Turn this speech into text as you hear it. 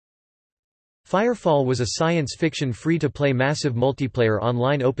Firefall was a science fiction free-to-play massive multiplayer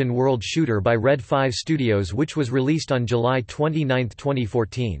online open-world shooter by Red 5 Studios which was released on July 29,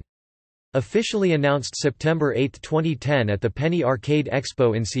 2014. Officially announced September 8, 2010 at the Penny Arcade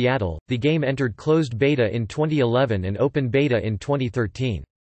Expo in Seattle, the game entered closed beta in 2011 and open beta in 2013.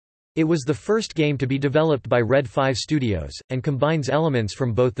 It was the first game to be developed by Red 5 Studios, and combines elements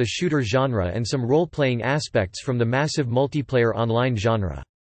from both the shooter genre and some role-playing aspects from the massive multiplayer online genre.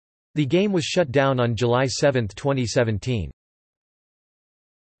 The game was shut down on July 7, 2017.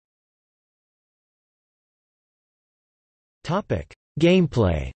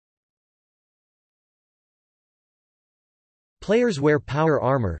 Gameplay. Players wear power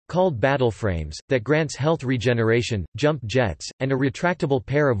armor, called battle frames, that grants health regeneration, jump jets, and a retractable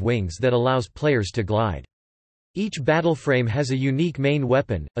pair of wings that allows players to glide. Each battle frame has a unique main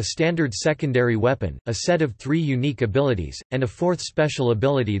weapon, a standard secondary weapon, a set of 3 unique abilities, and a 4th special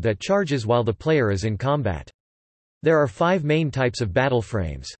ability that charges while the player is in combat. There are 5 main types of battle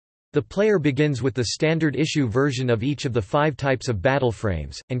frames. The player begins with the standard issue version of each of the 5 types of battle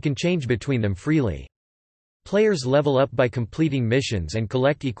frames, and can change between them freely. Players level up by completing missions and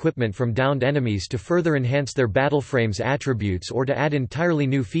collect equipment from downed enemies to further enhance their battle frame's attributes or to add entirely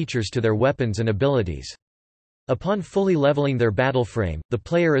new features to their weapons and abilities. Upon fully leveling their battle frame, the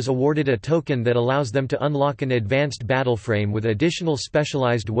player is awarded a token that allows them to unlock an advanced battle frame with additional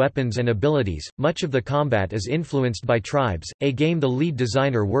specialized weapons and abilities. Much of the combat is influenced by Tribes, a game the lead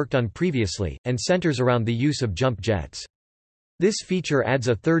designer worked on previously, and centers around the use of jump jets. This feature adds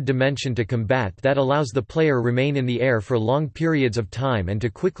a 3rd dimension to combat that allows the player remain in the air for long periods of time and to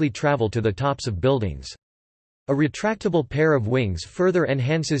quickly travel to the tops of buildings. A retractable pair of wings further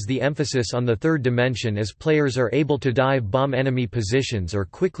enhances the emphasis on the 3rd dimension as players are able to dive bomb enemy positions or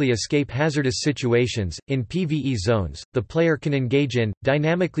quickly escape hazardous situations. In PvE zones, the player can engage in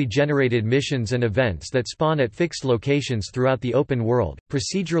dynamically generated missions and events that spawn at fixed locations throughout the open world,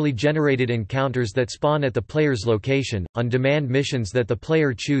 procedurally generated encounters that spawn at the player's location, on-demand missions that the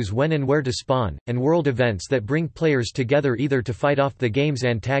player choose when and where to spawn, and world events that bring players together either to fight off the game's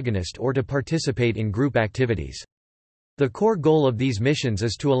antagonist or to participate in group activities. The core goal of these missions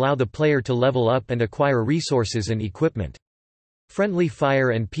is to allow the player to level up and acquire resources and equipment. Friendly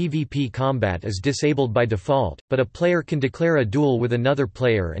fire and PvP combat is disabled by default, but a player can declare a duel with another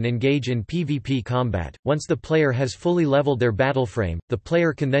player and engage in PvP combat. Once the player has fully leveled their battle frame, the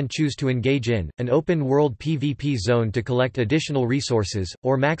player can then choose to engage in an open-world PvP zone to collect additional resources,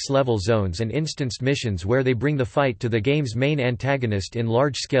 or max-level zones and instanced missions where they bring the fight to the game's main antagonist in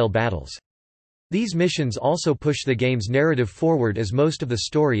large-scale battles. These missions also push the game's narrative forward as most of the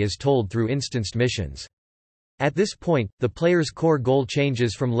story is told through instanced missions. At this point, the player's core goal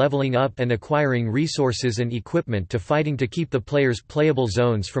changes from leveling up and acquiring resources and equipment to fighting to keep the player's playable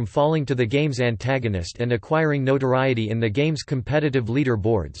zones from falling to the game's antagonist and acquiring notoriety in the game's competitive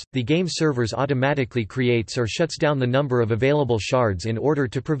leaderboards. The game servers automatically creates or shuts down the number of available shards in order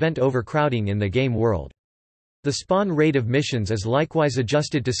to prevent overcrowding in the game world. The spawn rate of missions is likewise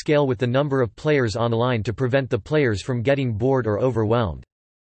adjusted to scale with the number of players online to prevent the players from getting bored or overwhelmed.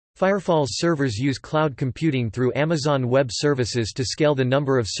 Firefall's servers use cloud computing through Amazon Web Services to scale the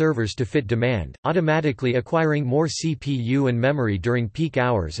number of servers to fit demand, automatically acquiring more CPU and memory during peak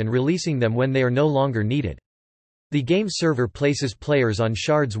hours and releasing them when they are no longer needed. The game server places players on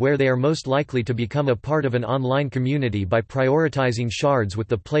shards where they are most likely to become a part of an online community by prioritizing shards with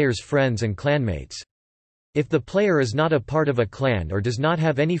the player's friends and clanmates. If the player is not a part of a clan or does not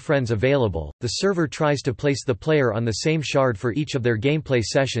have any friends available, the server tries to place the player on the same shard for each of their gameplay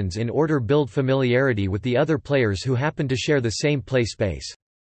sessions in order to build familiarity with the other players who happen to share the same play space.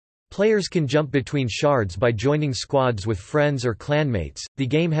 Players can jump between shards by joining squads with friends or clanmates. The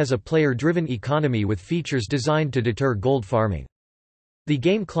game has a player-driven economy with features designed to deter gold farming. The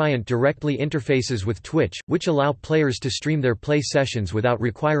game client directly interfaces with Twitch, which allow players to stream their play sessions without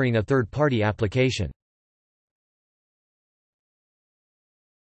requiring a third-party application.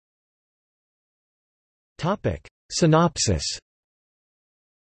 Synopsis.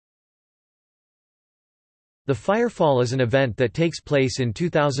 The Firefall is an event that takes place in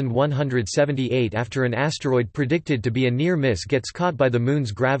 2178 after an asteroid predicted to be a near miss gets caught by the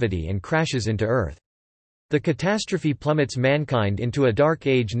Moon's gravity and crashes into Earth. The catastrophe plummets mankind into a dark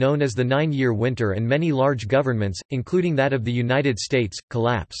age known as the 9-Year Winter, and many large governments, including that of the United States,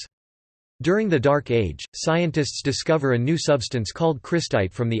 collapse. During the Dark Age, scientists discover a new substance called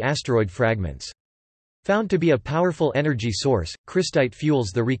crystite from the asteroid fragments. Found to be a powerful energy source, crystite fuels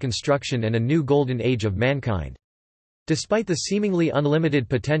the reconstruction and a new golden age of mankind. Despite the seemingly unlimited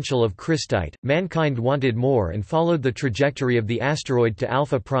potential of crystite, mankind wanted more and followed the trajectory of the asteroid to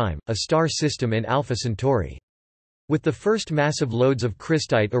Alpha Prime, a star system in Alpha Centauri. With the first massive loads of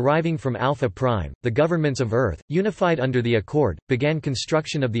crystite arriving from Alpha Prime, the governments of Earth, unified under the Accord, began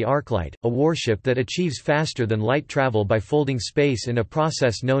construction of the Arclight, a warship that achieves faster than light travel by folding space in a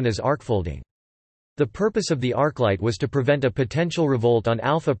process known as arcfolding. The purpose of the Arclight was to prevent a potential revolt on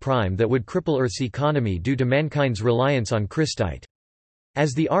Alpha Prime that would cripple Earth's economy due to mankind's reliance on crystite.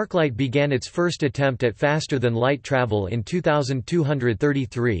 As the Arclight began its first attempt at faster-than-light travel in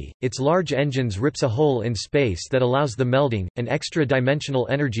 2233, its large engines rips a hole in space that allows the melding, an extra-dimensional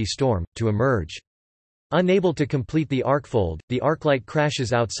energy storm, to emerge. Unable to complete the arcfold, the Arclight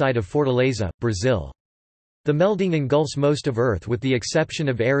crashes outside of Fortaleza, Brazil. The melding engulfs most of Earth with the exception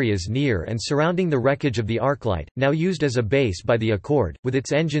of areas near and surrounding the wreckage of the Arclight, now used as a base by the Accord, with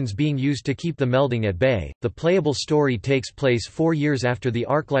its engines being used to keep the melding at bay. The playable story takes place 4 years after the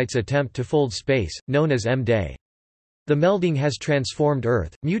Arclight's attempt to fold space, known as M-Day. The melding has transformed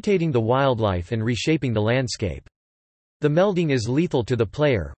Earth, mutating the wildlife and reshaping the landscape. The melding is lethal to the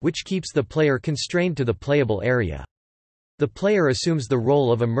player, which keeps the player constrained to the playable area. The player assumes the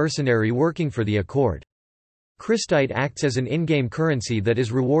role of a mercenary working for the Accord. Crystite acts as an in-game currency that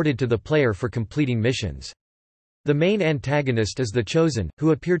is rewarded to the player for completing missions. The main antagonist is the Chosen,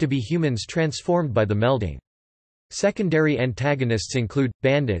 who appear to be humans transformed by the melding. Secondary antagonists include,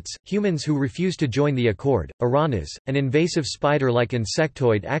 bandits, humans who refuse to join the Accord, Aranas, an invasive spider-like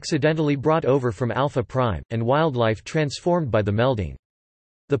insectoid accidentally brought over from Alpha Prime, and wildlife transformed by the melding.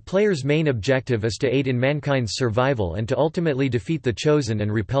 The player's main objective is to aid in mankind's survival and to ultimately defeat the Chosen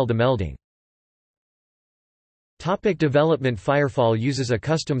and repel the melding. Topic development. Firefall uses a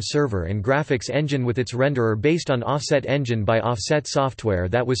custom server and graphics engine with its renderer based on Offset Engine by Offset Software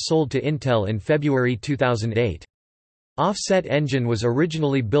that was sold to Intel in February 2008. Offset Engine was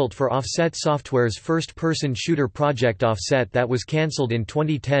originally built for Offset Software's first-person shooter project Offset that was cancelled in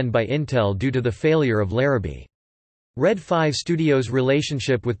 2010 by Intel due to the failure of Larrabee. Red 5 Studios'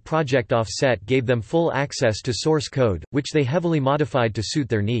 relationship with Project Offset gave them full access to source code, which they heavily modified to suit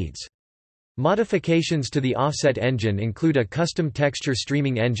their needs. Modifications to the Offset engine include a custom texture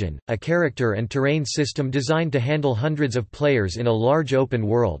streaming engine, a character and terrain system designed to handle hundreds of players in a large open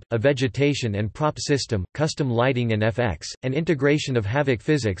world, a vegetation and prop system, custom lighting and FX, and integration of Havok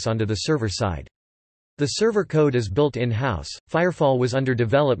physics onto the server side. The server code is built in-house. Firefall was under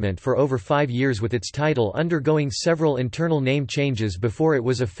development for over 5 years with its title undergoing several internal name changes before it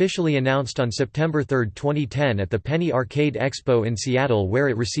was officially announced on September 3, 2010 at the Penny Arcade Expo in Seattle, where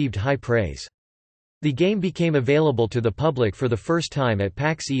it received high praise. The game became available to the public for the first time at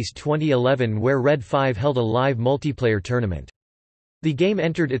PAX East 2011, where Red 5 held a live multiplayer tournament. The game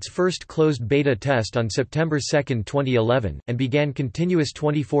entered its first closed beta test on September 2, 2011, and began continuous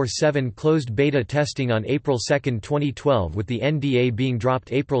 24/7 closed beta testing on April 2, 2012, with the NDA being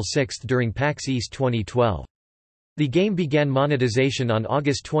dropped April 6 during PAX East 2012. The game began monetization on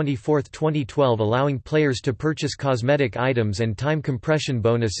August 24, 2012, allowing players to purchase cosmetic items and time compression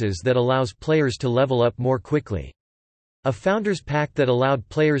bonuses that allows players to level up more quickly. A Founders Pack that allowed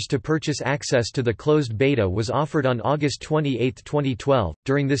players to purchase access to the closed beta was offered on August 28, 2012.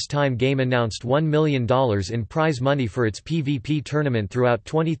 During this time, Game announced $1 million in prize money for its PvP tournament throughout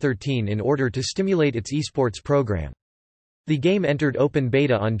 2013 in order to stimulate its esports program. The game entered open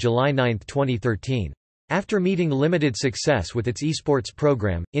beta on July 9, 2013. After meeting limited success with its esports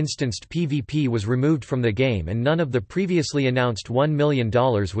program, instanced PvP was removed from the game and none of the previously announced $1 million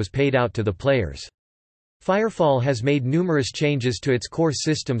was paid out to the players. Firefall has made numerous changes to its core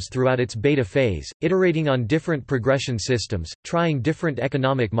systems throughout its beta phase, iterating on different progression systems, trying different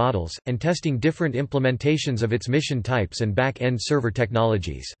economic models, and testing different implementations of its mission types and back-end server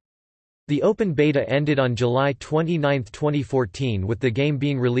technologies. The open beta ended on July 29, 2014, with the game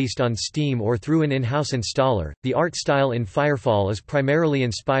being released on Steam or through an in-house installer. The art style in Firefall is primarily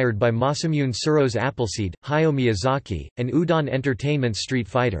inspired by Masamune Shiro's Appleseed, Hayao Miyazaki, and Udon Entertainment's Street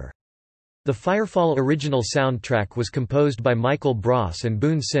Fighter. The Firefall original soundtrack was composed by Michael Bross and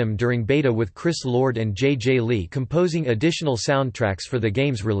Boone Sim during beta, with Chris Lord and J.J. Lee composing additional soundtracks for the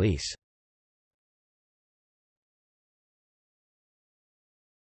game's release.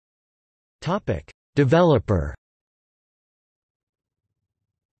 Developer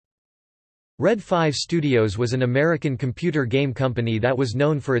Red 5 Studios was an American computer game company that was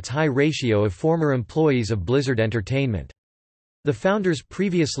known for its high ratio of former employees of Blizzard Entertainment. The founders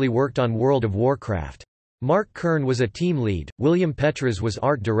previously worked on World of Warcraft. Mark Kern was a team lead, William Petras was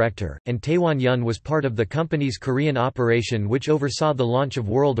art director, and Taewon Yun was part of the company's Korean operation which oversaw the launch of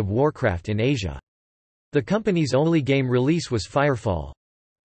World of Warcraft in Asia. The company's only game release was Firefall.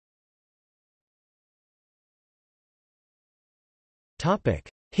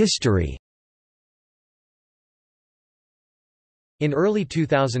 History. In early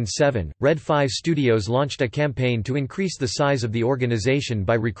 2007, Red 5 Studios launched a campaign to increase the size of the organization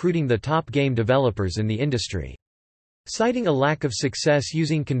by recruiting the top game developers in the industry. Citing a lack of success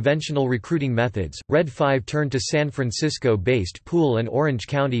using conventional recruiting methods, Red 5 turned to San Francisco-based Poole and Orange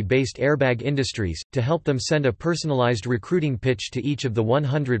County-based Airbag Industries, to help them send a personalized recruiting pitch to each of the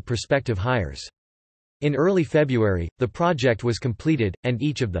 100 prospective hires. In early February, the project was completed, and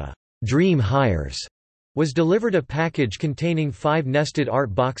each of the dream hires was delivered a package containing 5 nested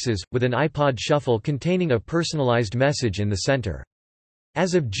art boxes, with an iPod Shuffle containing a personalized message in the center.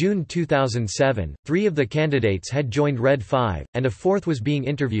 As of June 2007, 3 of the candidates had joined Red 5, and a 4th was being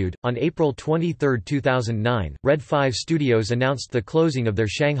interviewed. On April 23, 2009, Red 5 Studios announced the closing of their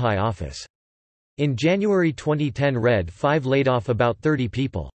Shanghai office. In January 2010, Red 5 laid off about 30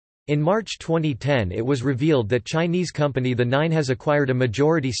 people. In March 2010 it was revealed that Chinese company The Nine has acquired a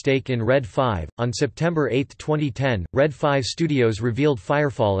majority stake in Red 5. On September 8, 2010, Red 5 Studios revealed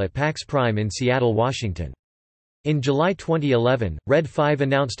Firefall at PAX Prime in Seattle, Washington. In July 2011, Red 5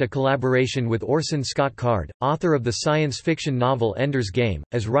 announced a collaboration with Orson Scott Card, author of the science fiction novel Ender's Game,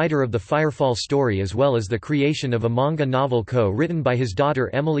 as writer of the Firefall story, as well as the creation of a manga novel co-written by his daughter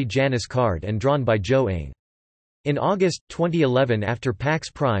Emily Janice Card and drawn by Joe Ng. In August 2011, after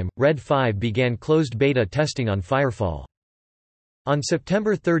PAX Prime, Red 5 began closed beta testing on Firefall. On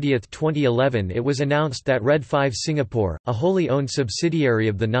September 30, 2011 it was announced that Red 5 Singapore, a wholly owned subsidiary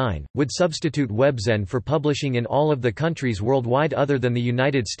of The Nine, would substitute WebZen for publishing in all of the countries worldwide other than the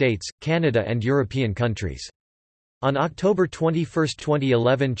United States, Canada and European countries. On October 21,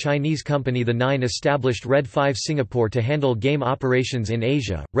 2011, Chinese company The Nine established Red 5 Singapore to handle game operations in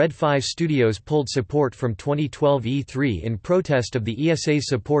Asia. Red 5 Studios pulled support from 2012 E3 in protest of the ESA's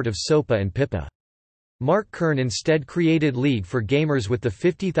support of SOPA and PIPA. Mark Kern instead created League for Gamers with the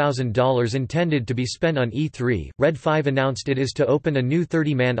 $50,000 intended to be spent on E3. Red 5 announced it is to open a new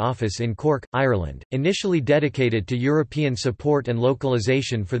 30-man office in Cork, Ireland, initially dedicated to European support and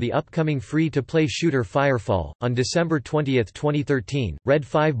localization for the upcoming free-to-play shooter Firefall. On December 20, 2013, Red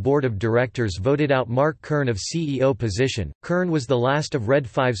 5 board of directors voted out Mark Kern of CEO position. Kern was the last of Red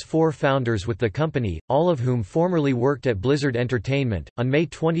 5's 4 founders with the company, all of whom formerly worked at Blizzard Entertainment. On May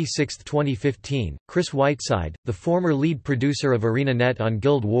 26, 2015, Chris Whiteside, the former lead producer of ArenaNet on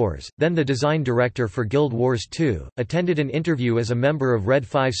Guild Wars, then the design director for Guild Wars 2, attended an interview as a member of Red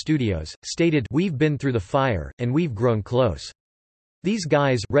 5 Studios, stated, "We've been through the fire, and we've grown close. These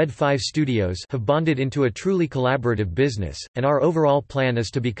guys, Red 5 Studios, have bonded into a truly collaborative business, and our overall plan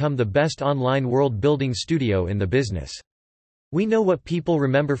is to become the best online world-building studio in the business. We know what people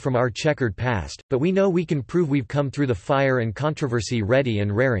remember from our checkered past, but we know we can prove we've come through the fire and controversy ready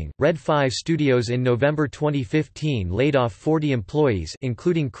and raring." Red 5 Studios in November 2015 laid off 40 employees,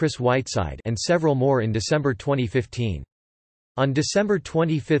 including Chris Whiteside, and several more in December 2015. On December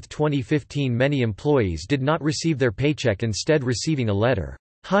 25, 2015, many employees did not receive their paycheck, instead receiving a letter.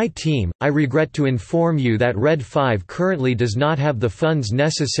 "Hi team, I regret to inform you that Red 5 currently does not have the funds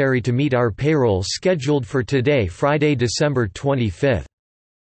necessary to meet our payroll scheduled for today, Friday, December 25.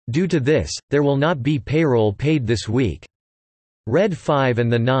 Due to this, there will not be payroll paid this week. Red 5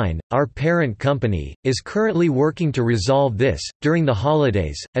 and The Nine, our parent company, is currently working to resolve this, during the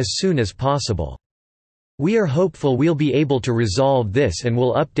holidays, as soon as possible. We are hopeful we'll be able to resolve this and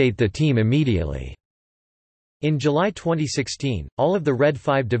will update the team immediately." In July 2016, all of the Red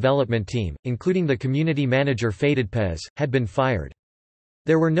 5 development team, including the community manager Fadedpez, had been fired.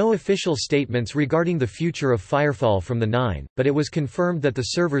 There were no official statements regarding the future of Firefall from The Nine, but it was confirmed that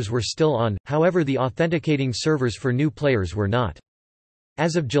the servers were still on, however the authenticating servers for new players were not.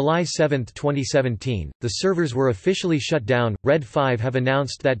 As of July 7, 2017, the servers were officially shut down. Red 5 have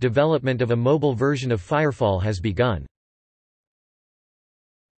announced that development of a mobile version of Firefall has begun.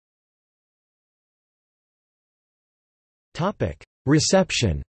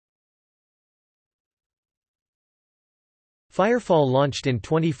 Reception. Firefall launched in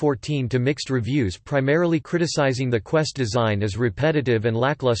 2014 to mixed reviews, primarily criticizing the quest design as repetitive and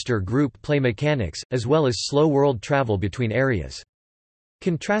lackluster group play mechanics, as well as slow world travel between areas.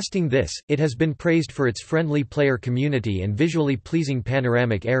 Contrasting this, it has been praised for its friendly player community and visually pleasing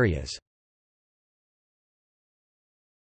panoramic areas.